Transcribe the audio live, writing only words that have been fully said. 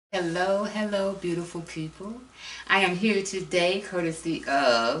Hello, hello, beautiful people. I am here today, courtesy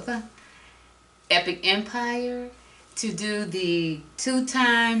of Epic Empire, to do the 2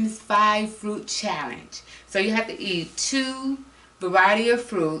 times 5 fruit challenge. So you have to eat 2 variety of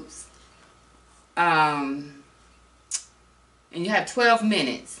fruits, um, and you have 12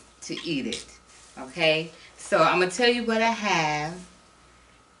 minutes to eat it. Okay? So I'm going to tell you what I have,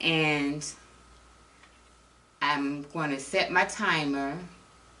 and I'm going to set my timer.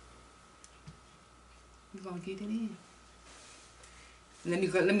 I'm going to get it in.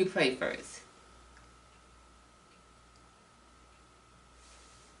 Let me pray first.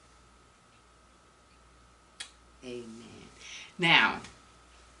 Amen. Now,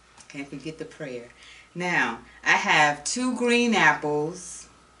 can't forget the prayer. Now, I have 2 green apples,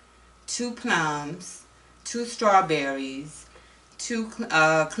 2 plums, 2 strawberries, 2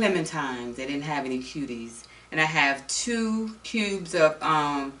 clementines. They didn't have any cuties. And I have 2 cubes of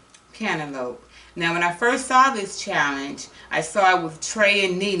cantaloupe. Now, when I first saw this challenge, I saw it with Trey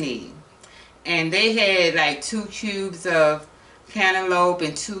and Nene. And they had like 2 cubes of cantaloupe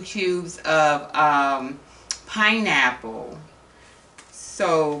and 2 cubes of pineapple.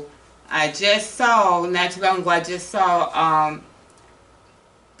 So I just saw, not too long ago, I just saw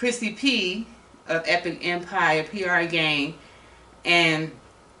Prissy P of Epic Empire PR Game, and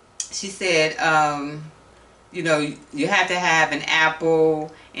she said, you have to have an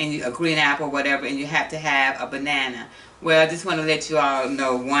apple and a green apple, whatever, and you have to have a banana. Well, I just want to let you all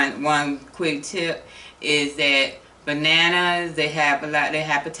know one quick tip is that bananas, they have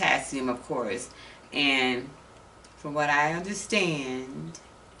potassium, of course, and from what I understand,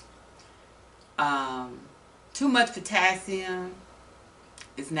 um, too much potassium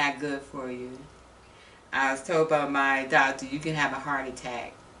is not good for you. I was told by my doctor you can have a heart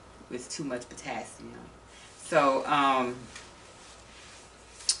attack with too much potassium. So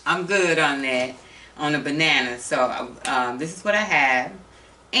I'm good on that, on the banana. So this is what I have.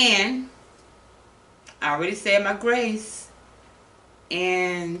 And I already said my grace.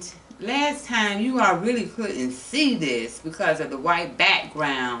 And last time you all really couldn't see this because of the white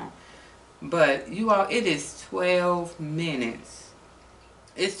background. But you all, it is 12 minutes.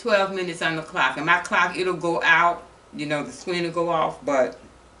 It's 12 minutes on the clock. And my clock, it'll go out. The screen will go off. But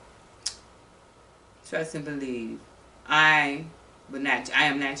trust and believe, I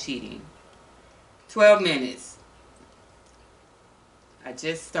am not cheating. 12 minutes. I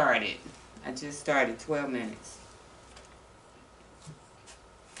just started. 12 minutes.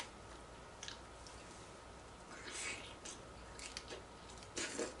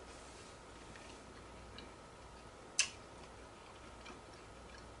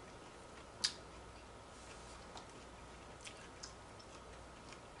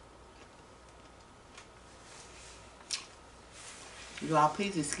 You all,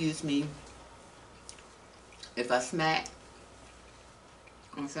 please excuse me if I smack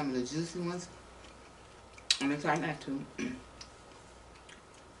on some of the juicy ones. I'm going to try not to.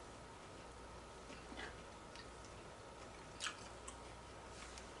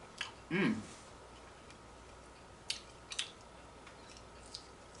 Mmm.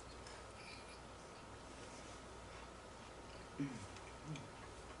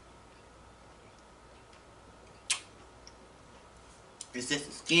 It's just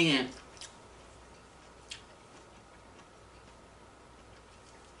the skin.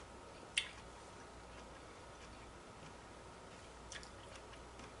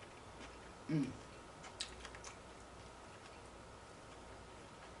 Mmm.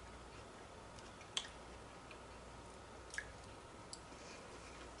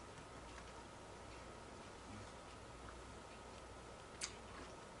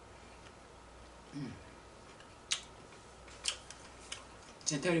 Mm.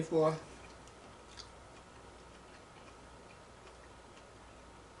 10:34.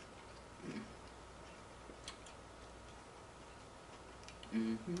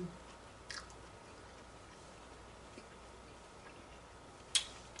 Mm-hmm.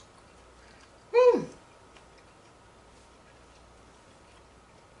 Woo.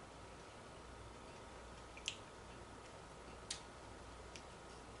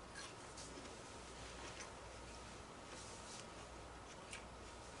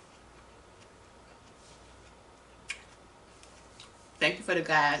 Thank you for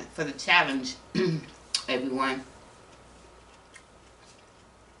the challenge, everyone.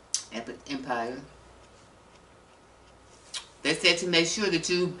 Epic Empire. They said to make sure that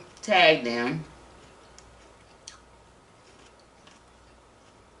you tag them.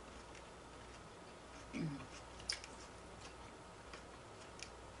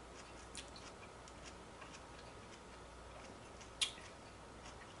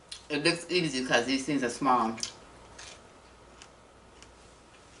 It looks easy because these things are small.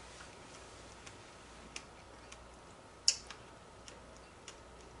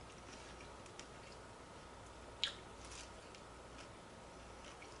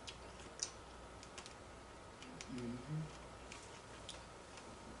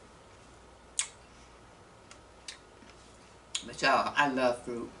 But y'all, I love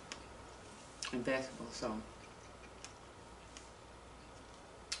fruit and vegetables, so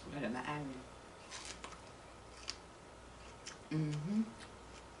right in my alley. Mm-hmm.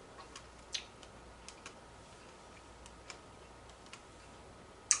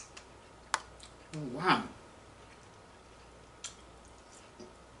 Oh, wow.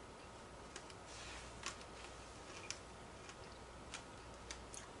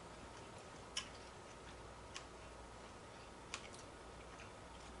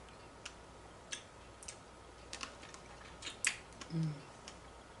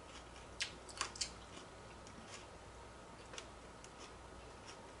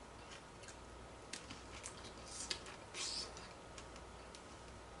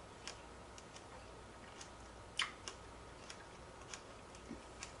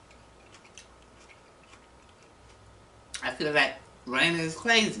 I feel like rain is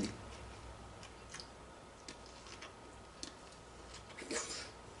crazy.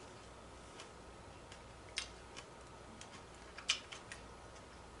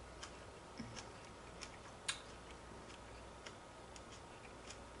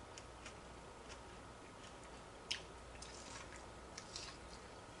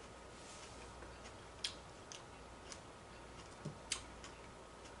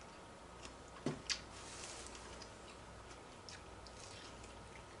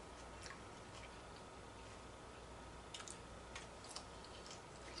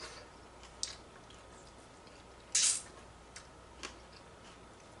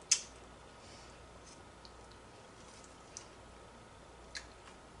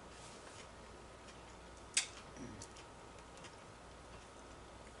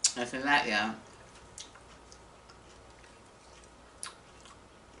 I feel like, y'all.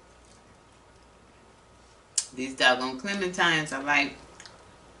 These doggone clementines are like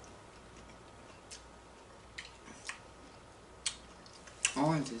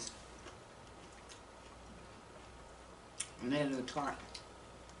oranges. And they're a little tart.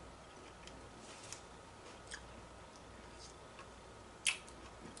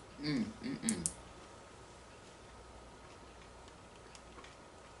 Mm.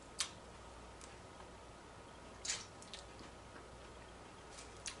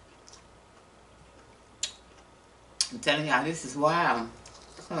 I'm telling y'all, this is wild.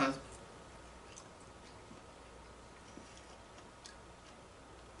 'Cause,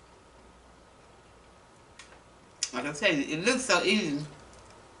 like I said, it looks so easy.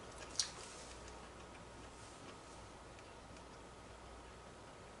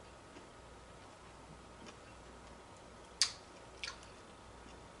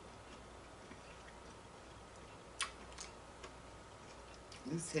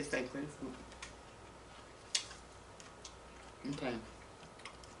 This tastes like grapefruit. Okay.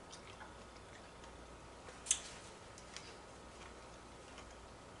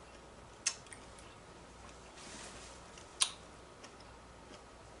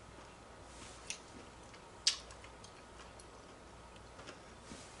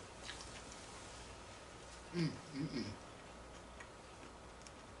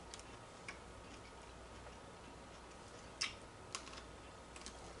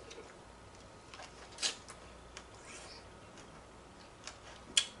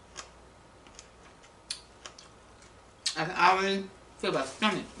 I can already feel my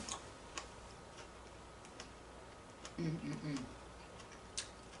stomach. Mm.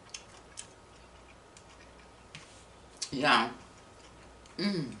 Yeah.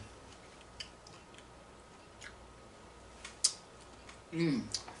 Mm.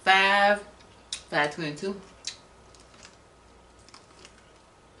 5, 522.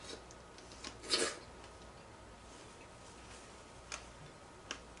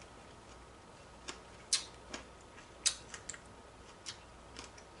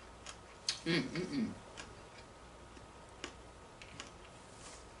 Mm.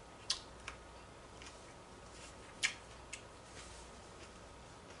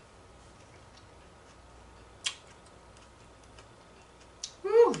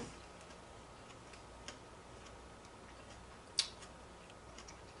 Woo.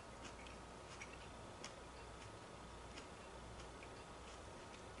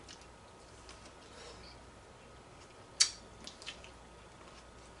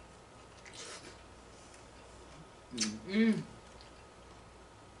 Mm.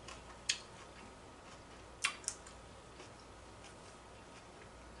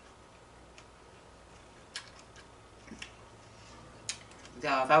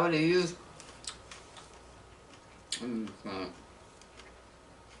 Y'all, if I would have used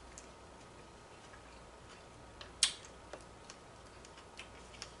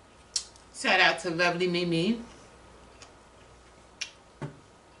shout out to Lovely Mimi.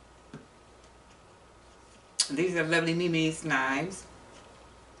 These are Lovely Mimi's knives.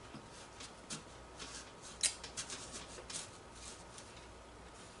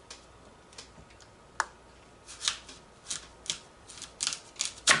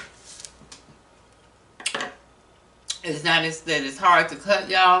 It's not as that it's hard to cut,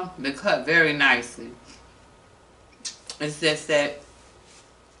 y'all. They cut very nicely. It's just that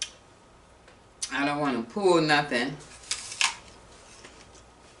I don't want to pull nothing.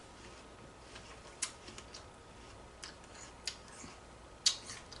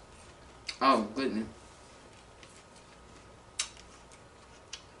 Oh, goodness.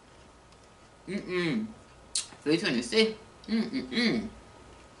 326.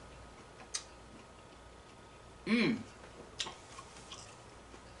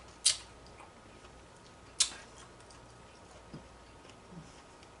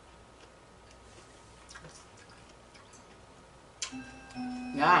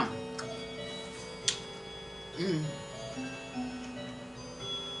 Yeah.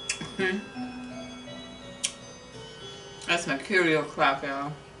 That's my curio clock,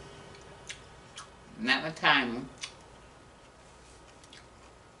 y'all. Not my timer.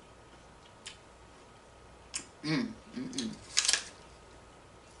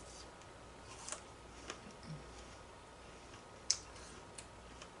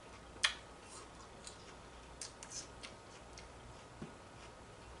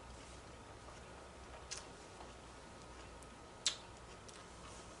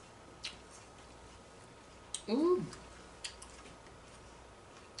 Ooh.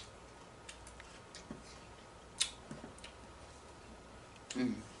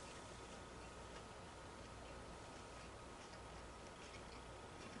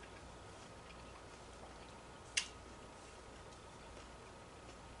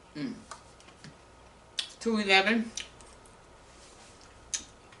 $2.11.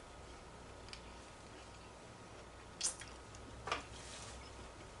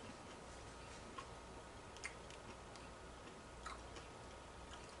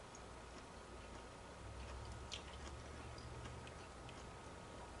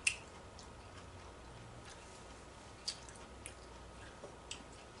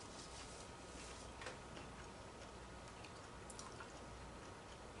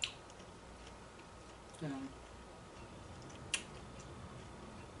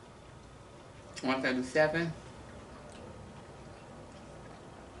 $137.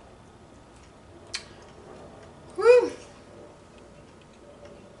 Woo!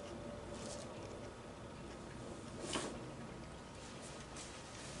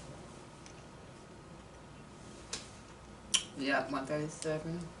 Yeah,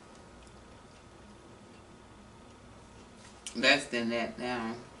 137. Less than that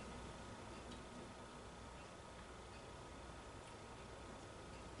now.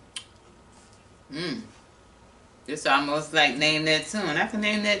 It's almost like name that tune. I can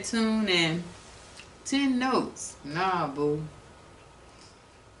name that tune in 10 notes. Nah, boo.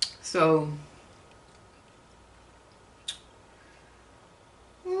 So,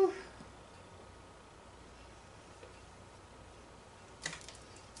 whew.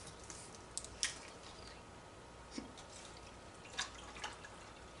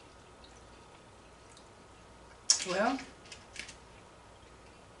 Well,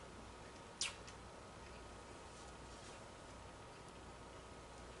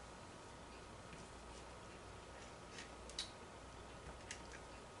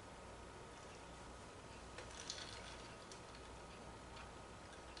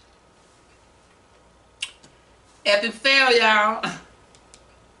 epic fail, y'all.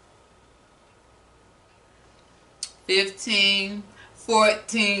 15,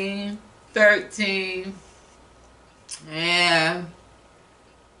 14, 13, yeah,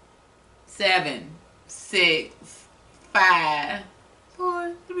 7, 6, 5,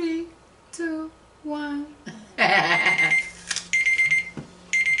 4, 3, 2, 1.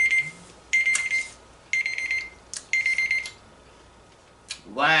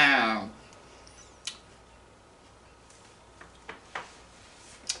 Wow.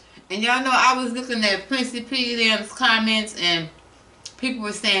 And y'all know I was looking at Princey P. Them's comments, and people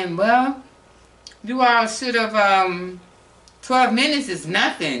were saying, well, you all should have 12 minutes is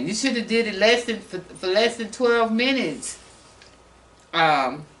nothing. You should have did it less than for less than 12 minutes.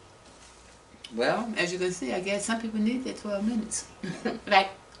 Well, as you can see, I guess some people need that 12 minutes.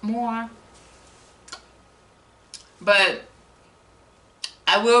 Like more. But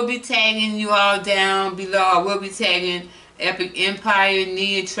I will be tagging you all down below. I will be tagging Epic Empire,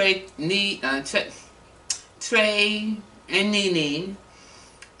 Nia, Trey, and Nene,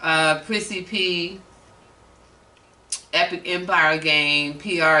 Prissy P, Epic Empire Gang,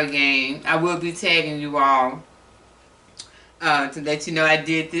 PR Gang. I will be tagging you all to let you know I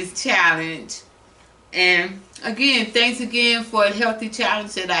did this challenge. And again, thanks again for a healthy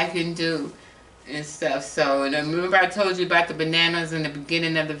challenge that I can do and stuff. So, and remember I told you about the bananas in the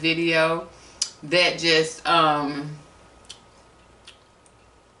beginning of the video? That just,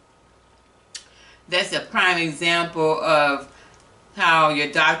 that's a prime example of how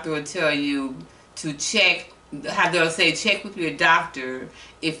your doctor will tell you to check, how they'll say check with your doctor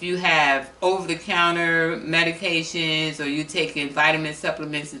if you have over-the-counter medications or you taking vitamin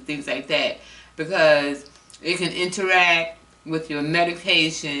supplements and things like that, because it can interact with your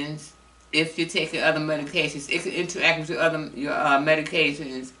medications. If you're taking other medications, it can interact with your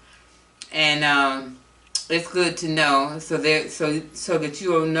medications, and it's good to know so that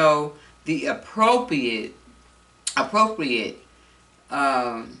you will know the appropriate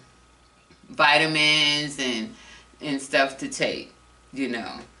vitamins and stuff to take, you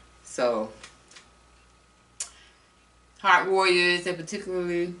know. So Heart Warriors, and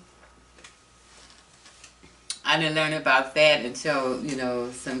particularly, I didn't learn about that until, you know,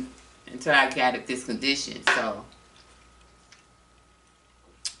 until I got at this condition. So,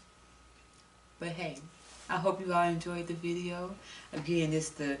 but hey, I hope you all enjoyed the video. Again, it's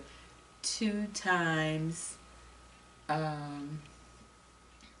the 2 times 5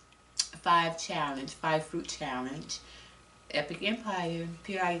 challenge, 5 fruit challenge. Epic Empire,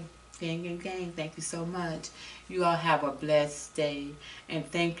 PI gang. Thank you so much. You all have a blessed day, and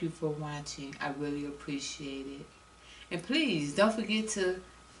thank you for watching. I really appreciate it. And please don't forget to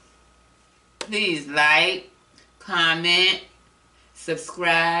like, comment,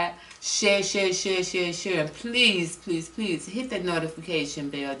 subscribe, share, and please hit that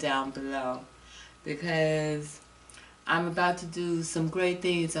notification bell down below, because I'm about to do some great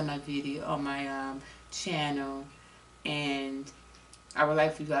things on my channel, and I would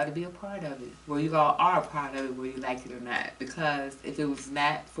like for you all to be a part of it. Well, you all are a part of it, whether you like it or not, because if it was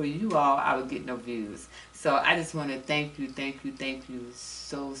not for you all, I would get no views. So I just want to thank you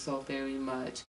so very much.